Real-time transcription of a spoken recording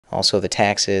also the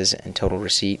taxes and total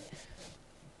receipt.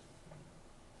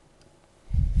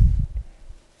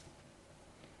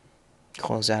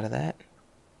 Close out of that.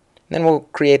 Then we'll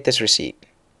create this receipt.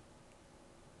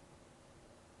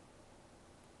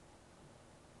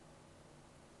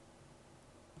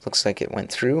 Looks like it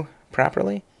went through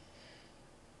properly.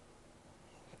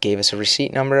 Gave us a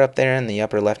receipt number up there in the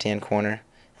upper left-hand corner.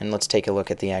 And let's take a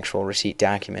look at the actual receipt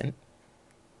document,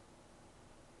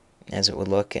 as it would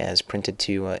look as printed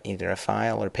to either a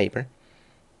file or paper.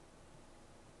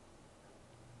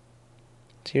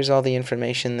 So here's all the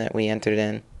information that we entered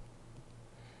in.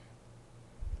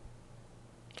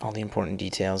 All the important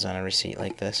details on a receipt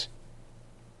like this.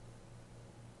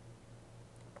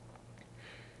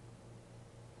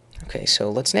 Okay, so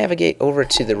let's navigate over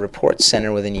to the Reports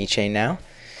Center within eChain now,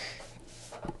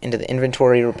 into the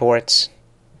Inventory Reports,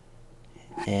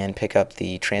 and pick up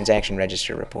the Transaction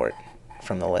Register Report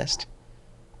from the list.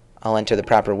 I'll enter the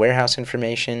proper warehouse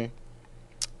information,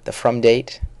 the from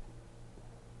date,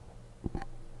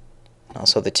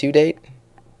 also the to date,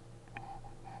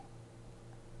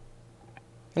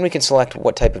 and we can select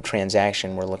what type of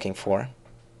transaction we're looking for,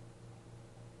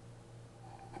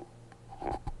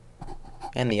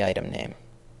 and the item name.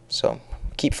 So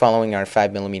keep following our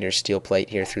 5mm steel plate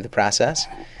here through the process,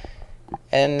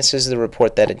 and this is the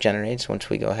report that it generates once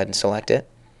we go ahead and select it.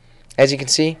 As you can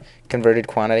see, converted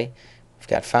quantity, we've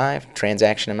got 5,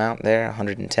 transaction amount there,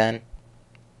 110.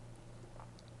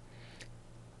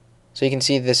 So you can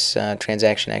see this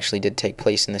transaction actually did take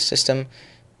place in the system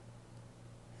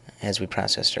as we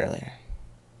processed earlier.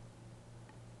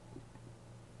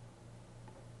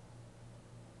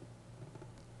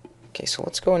 Okay, so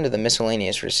let's go into the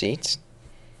miscellaneous receipts.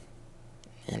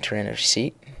 Enter in a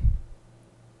receipt.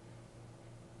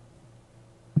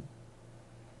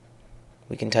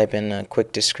 We can type in a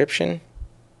quick description.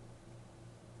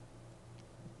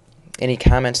 Any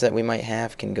comments that we might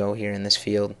have can go here in this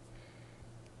field.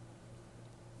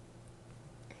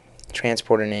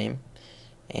 Transporter name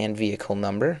and vehicle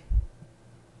number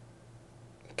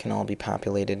can all be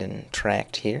populated and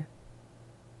tracked here.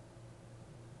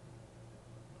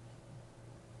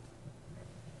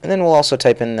 And then we'll also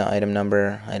type in the item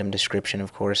number, item description,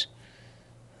 of course,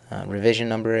 revision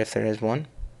number if there is one,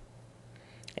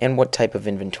 and what type of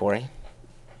inventory,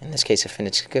 in this case of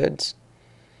finished goods,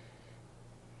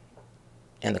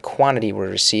 and the quantity we're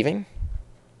receiving.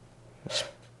 Just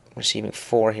receiving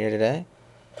 4 here today.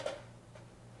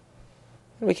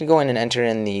 And we can go in and enter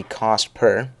in the cost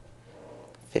per,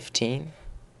 15.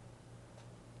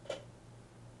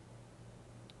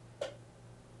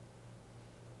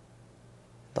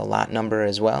 The lot number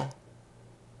as well.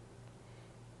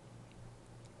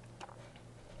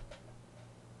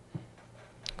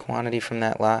 Quantity from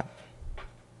that lot.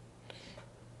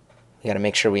 We got to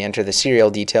make sure we enter the serial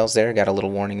details there. Got a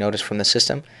little warning notice from the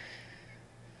system.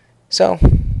 So,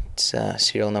 it's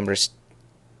serial numbers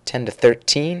 10 to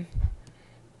 13.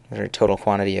 There's a total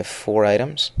quantity of 4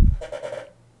 items.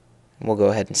 We'll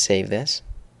go ahead and save this.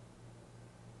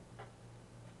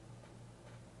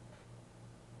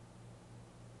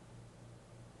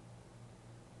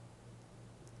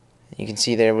 You can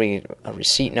see there a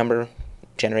receipt number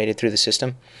generated through the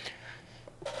system,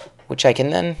 which I can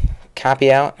then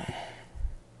copy out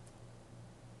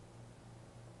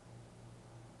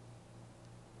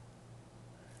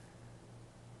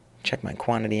check my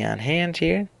quantity on hand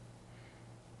here.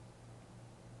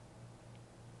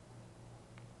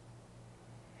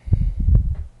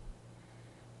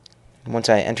 Once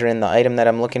I enter in the item that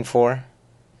I'm looking for,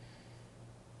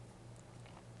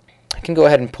 I can go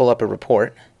ahead and pull up a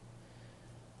report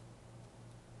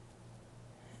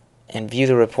and view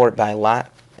the report by lot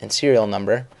and serial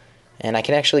number, and I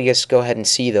can actually just go ahead and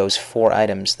see those 4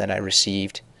 items that I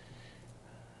received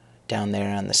down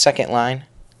there on the second line.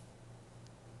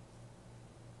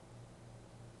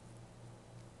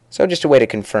 So just a way to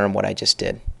confirm what I just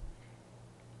did.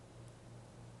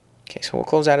 Okay, so we'll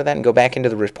close out of that and go back into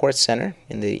the Reports Center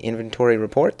in the Inventory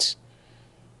Reports.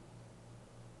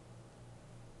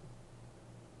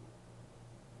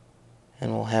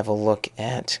 And we'll have a look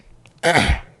at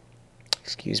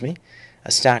excuse me,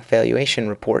 a stock valuation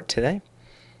report today.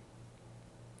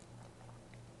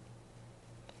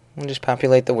 We'll just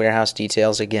populate the warehouse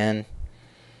details again,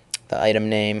 the item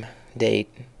name, date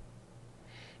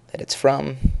that it's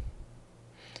from.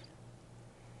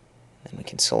 Then we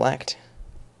can select.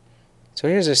 So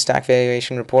here's a stock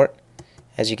valuation report.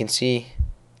 As you can see,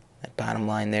 that bottom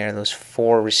line there, those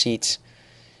 4 receipts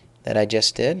that I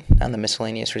just did on the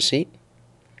miscellaneous receipt.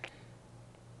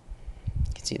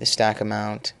 You can see the stock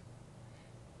amount,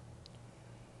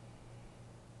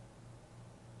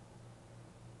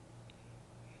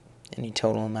 Any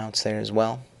total amounts there as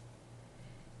well.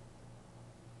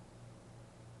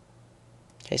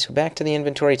 Okay, so back to the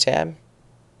inventory tab.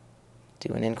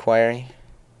 Do an inquiry,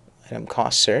 item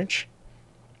cost search.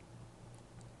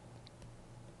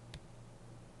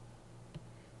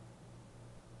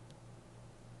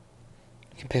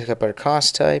 We can pick up our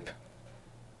cost type,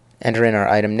 enter in our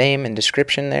item name and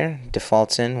description there.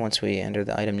 Defaults in once we enter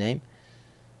the item name.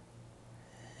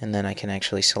 And then I can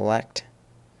actually select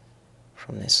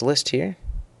from this list here.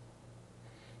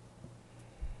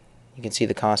 You can see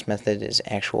the cost method is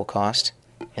actual cost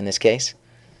in this case.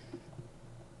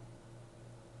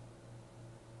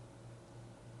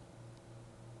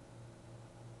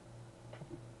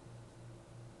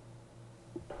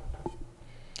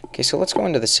 Okay, so let's go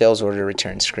into the sales order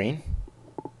return screen.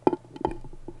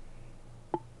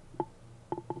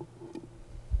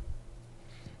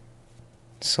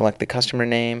 Select the customer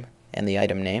name and the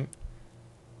item name.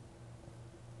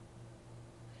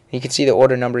 You can see the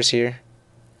order numbers here.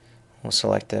 We'll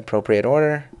select the appropriate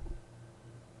order.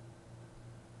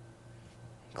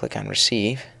 Click on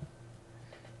Receive.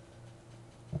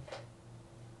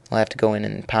 I'll have to go in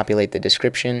and populate the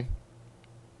description.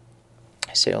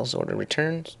 Sales order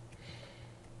returns.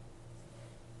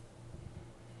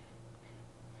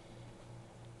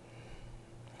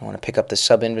 I want to pick up the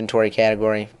sub-inventory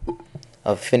category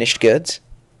of finished goods.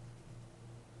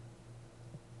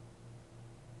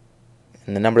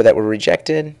 And the number that were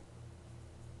rejected.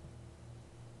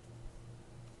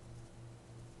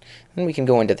 And we can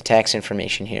go into the tax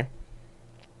information here.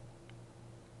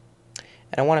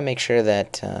 And I want to make sure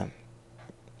that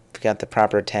we've got the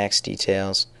proper tax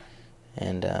details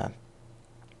and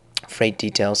freight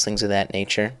details, things of that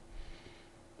nature,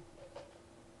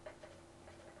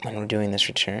 when we're doing this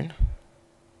return.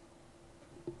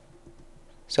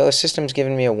 So the system's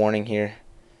given me a warning here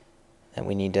that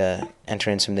we need to enter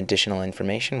in some additional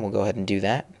information. We'll go ahead and do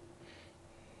that.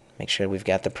 Make sure we've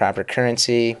got the proper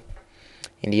currency,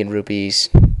 Indian rupees,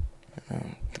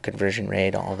 the conversion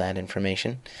rate, all that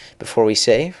information before we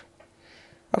save.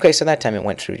 Okay, so that time it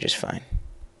went through just fine.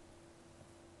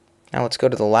 Now let's go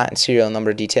to the lot and serial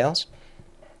number details.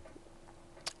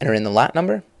 Enter in the lot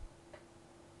number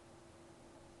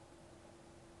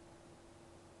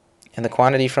and the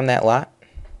quantity from that lot.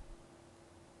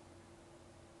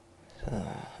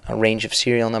 A range of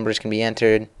serial numbers can be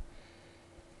entered.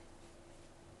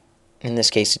 In this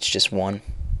case, it's just one.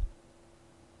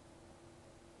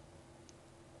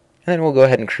 And then we'll go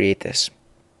ahead and create this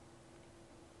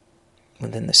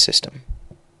within the system.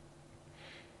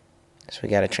 So we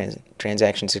got a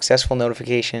transaction successful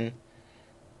notification.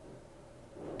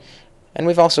 And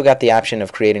we've also got the option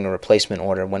of creating a replacement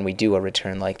order when we do a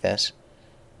return like this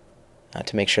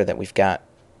to make sure that we've got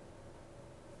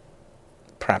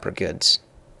proper goods,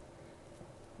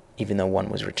 even though one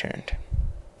was returned.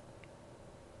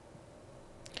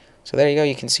 So there you go.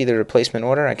 You can see the replacement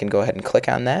order. I can go ahead and click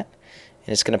on that,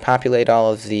 and it's going to populate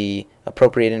all of the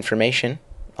appropriate information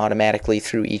automatically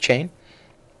through eChain.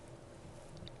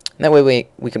 And that way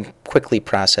we can quickly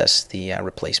process the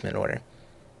replacement order.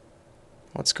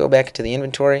 Let's go back to the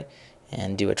inventory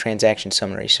and do a transaction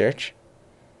summary search.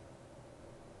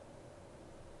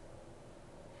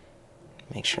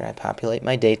 Make sure I populate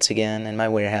my dates again and my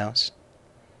warehouse.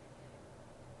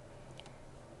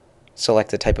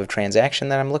 Select the type of transaction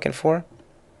that I'm looking for.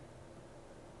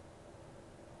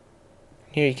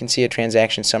 Here you can see a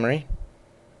transaction summary.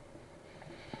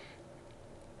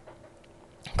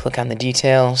 Click on the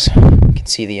details. You can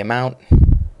see the amount,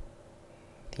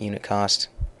 the unit cost.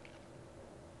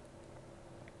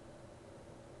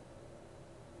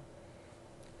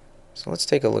 So let's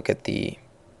take a look at the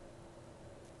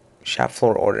shop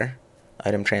floor order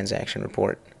item transaction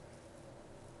report.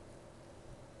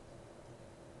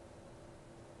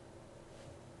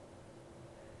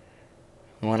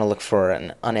 We want to look for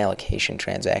an unallocation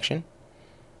transaction.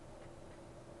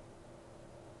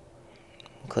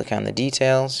 Click on the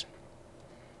details,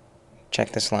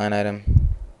 check this line item,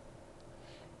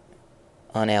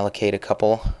 unallocate a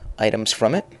couple items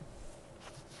from it,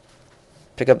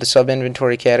 pick up the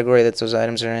sub-inventory category that those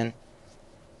items are in.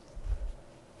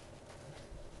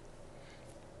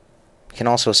 You can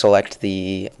also select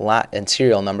the lot and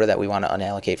serial number that we want to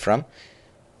unallocate from.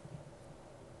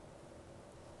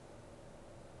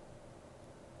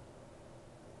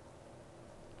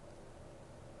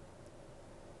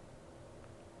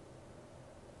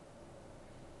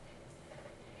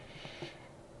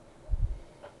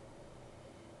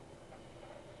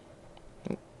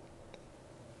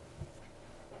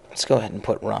 Let's go ahead and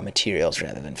put raw materials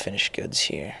rather than finished goods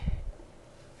here.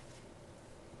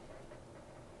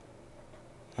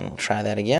 And we'll try that again.